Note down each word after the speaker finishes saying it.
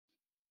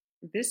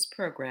This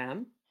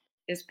program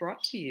is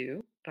brought to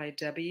you by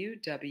W.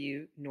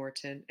 W.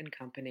 Norton and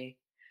Company,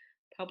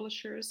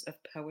 publishers of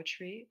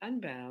Poetry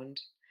Unbound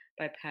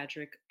by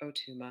Patrick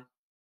Otuma.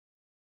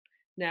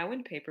 Now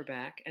in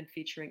paperback and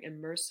featuring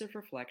immersive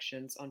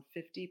reflections on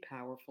 50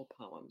 powerful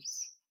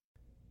poems.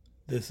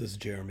 This is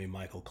Jeremy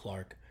Michael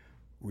Clark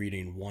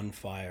reading One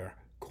Fire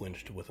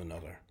Quenched with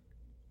Another.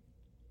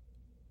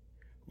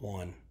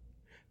 1.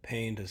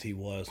 Pained as he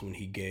was when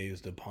he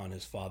gazed upon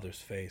his father's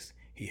face,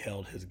 he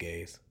held his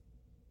gaze.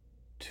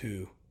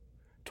 2.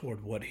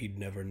 Toward what he'd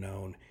never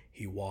known,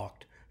 he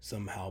walked,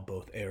 somehow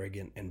both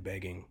arrogant and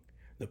begging,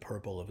 the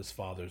purple of his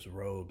father's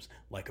robes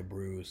like a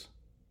bruise.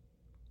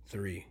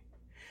 3.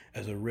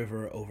 As a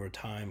river over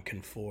time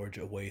can forge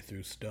a way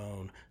through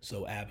stone,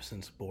 so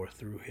absence bore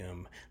through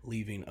him,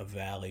 leaving a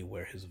valley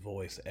where his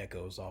voice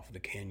echoes off the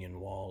canyon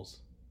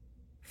walls.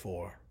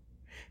 4.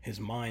 His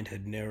mind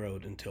had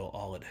narrowed until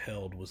all it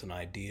held was an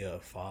idea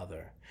of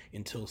father,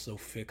 until so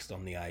fixed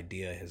on the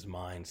idea his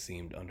mind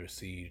seemed under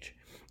siege.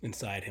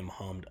 Inside him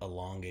hummed a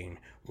longing,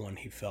 one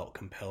he felt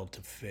compelled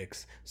to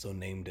fix, so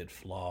named it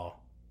flaw.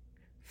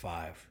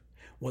 5.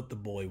 What the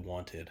boy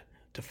wanted,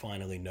 to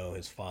finally know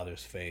his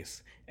father's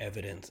face,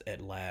 evidence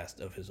at last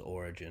of his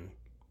origin.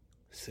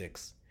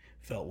 6.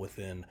 Felt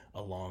within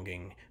a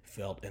longing,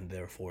 felt and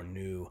therefore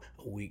knew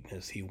a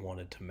weakness he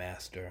wanted to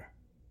master.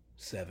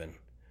 7.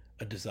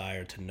 A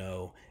desire to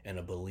know and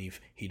a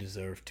belief he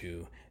deserved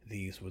to.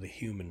 These were the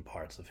human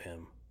parts of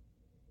him.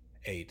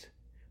 8.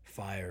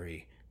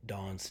 Fiery,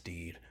 dawn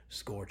steed,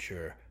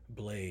 scorcher,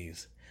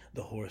 blaze,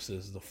 the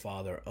horses the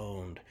father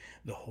owned,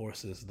 the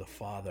horses the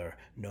father,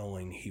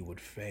 knowing he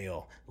would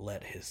fail,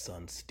 let his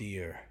son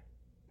steer.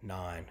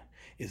 9.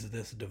 Is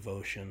this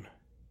devotion?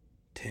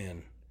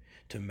 10.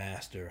 To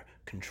master,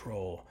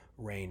 control,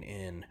 rein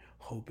in,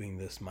 hoping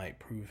this might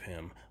prove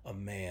him a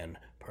man,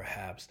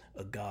 perhaps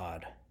a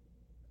god.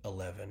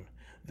 11.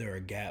 There are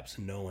gaps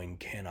knowing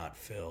cannot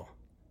fill.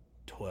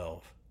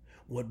 12.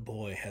 What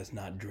boy has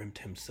not dreamt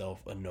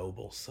himself a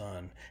noble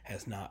son,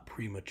 has not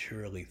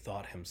prematurely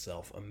thought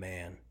himself a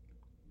man?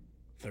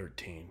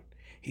 13.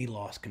 He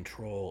lost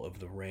control of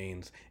the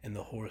reins, and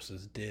the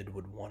horses did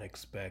what one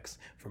expects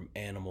from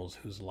animals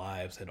whose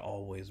lives had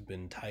always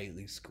been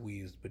tightly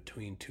squeezed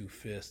between two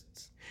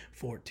fists.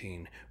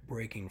 14.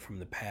 Breaking from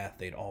the path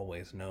they'd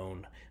always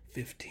known.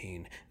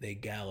 15. They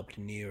galloped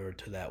nearer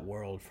to that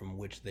world from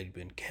which they'd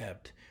been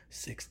kept.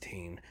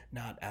 16.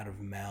 Not out of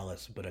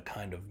malice, but a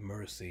kind of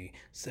mercy.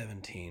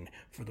 17.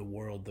 For the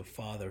world the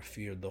father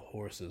feared the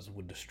horses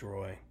would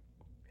destroy.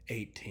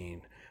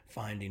 18.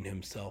 Finding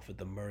himself at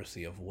the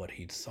mercy of what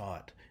he'd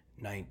sought.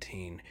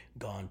 19.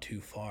 Gone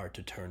too far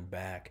to turn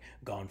back,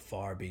 gone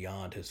far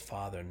beyond his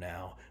father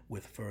now,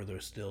 with further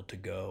still to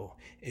go,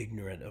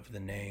 ignorant of the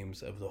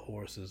names of the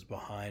horses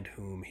behind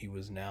whom he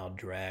was now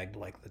dragged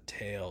like the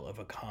tail of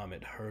a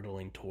comet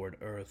hurtling toward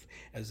earth,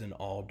 as in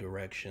all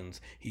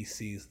directions he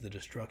sees the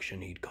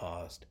destruction he'd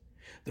caused.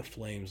 The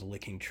flames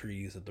licking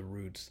trees at the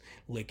roots,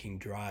 licking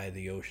dry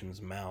the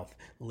ocean's mouth,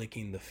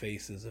 licking the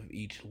faces of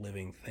each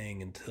living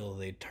thing until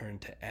they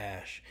turned to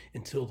ash,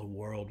 until the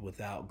world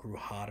without grew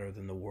hotter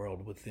than the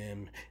world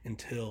within,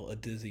 until a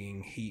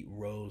dizzying heat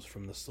rose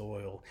from the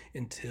soil,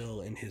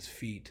 until in his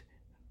feet,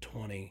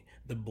 20,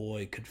 the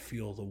boy could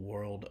feel the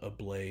world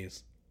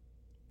ablaze.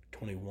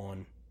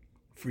 21.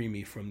 Free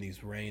me from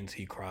these reins,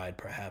 he cried,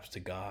 perhaps to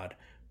God,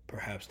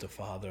 perhaps to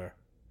Father.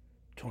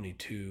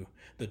 22.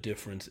 The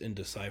difference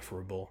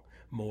indecipherable,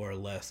 more or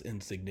less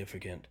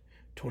insignificant.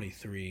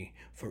 23.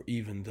 For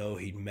even though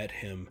he'd met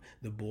him,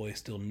 the boy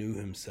still knew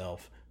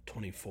himself.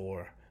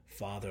 24.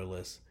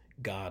 Fatherless,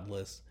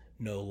 godless,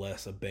 no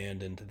less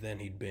abandoned than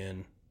he'd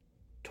been.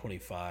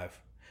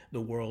 25.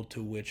 The world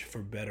to which,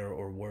 for better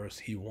or worse,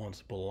 he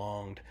once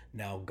belonged,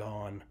 now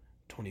gone.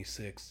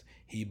 26.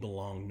 He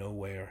belonged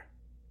nowhere.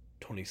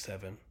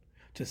 27.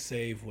 To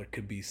save what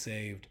could be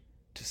saved,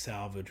 to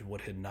salvage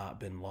what had not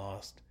been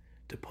lost,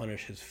 to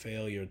punish his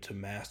failure to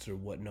master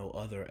what no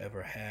other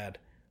ever had.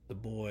 The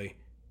boy,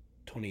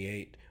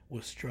 28,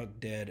 was struck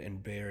dead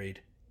and buried.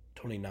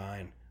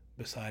 29,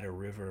 beside a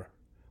river,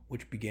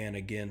 which began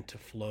again to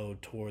flow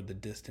toward the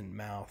distant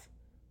mouth.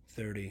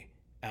 30,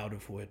 out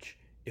of which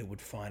it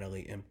would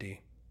finally empty.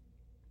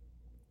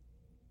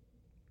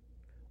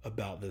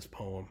 About this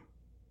poem.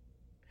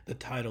 The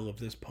title of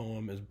this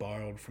poem is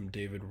borrowed from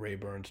David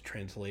Rayburn's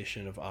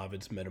translation of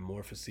Ovid's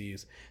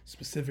Metamorphoses,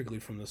 specifically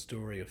from the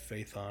story of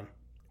Phaethon.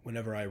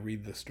 Whenever I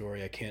read this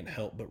story, I can't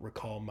help but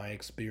recall my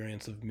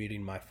experience of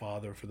meeting my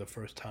father for the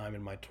first time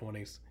in my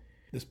 20s.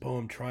 This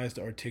poem tries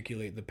to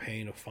articulate the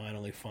pain of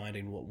finally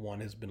finding what one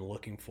has been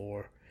looking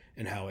for,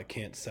 and how it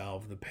can't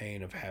salve the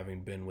pain of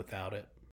having been without it.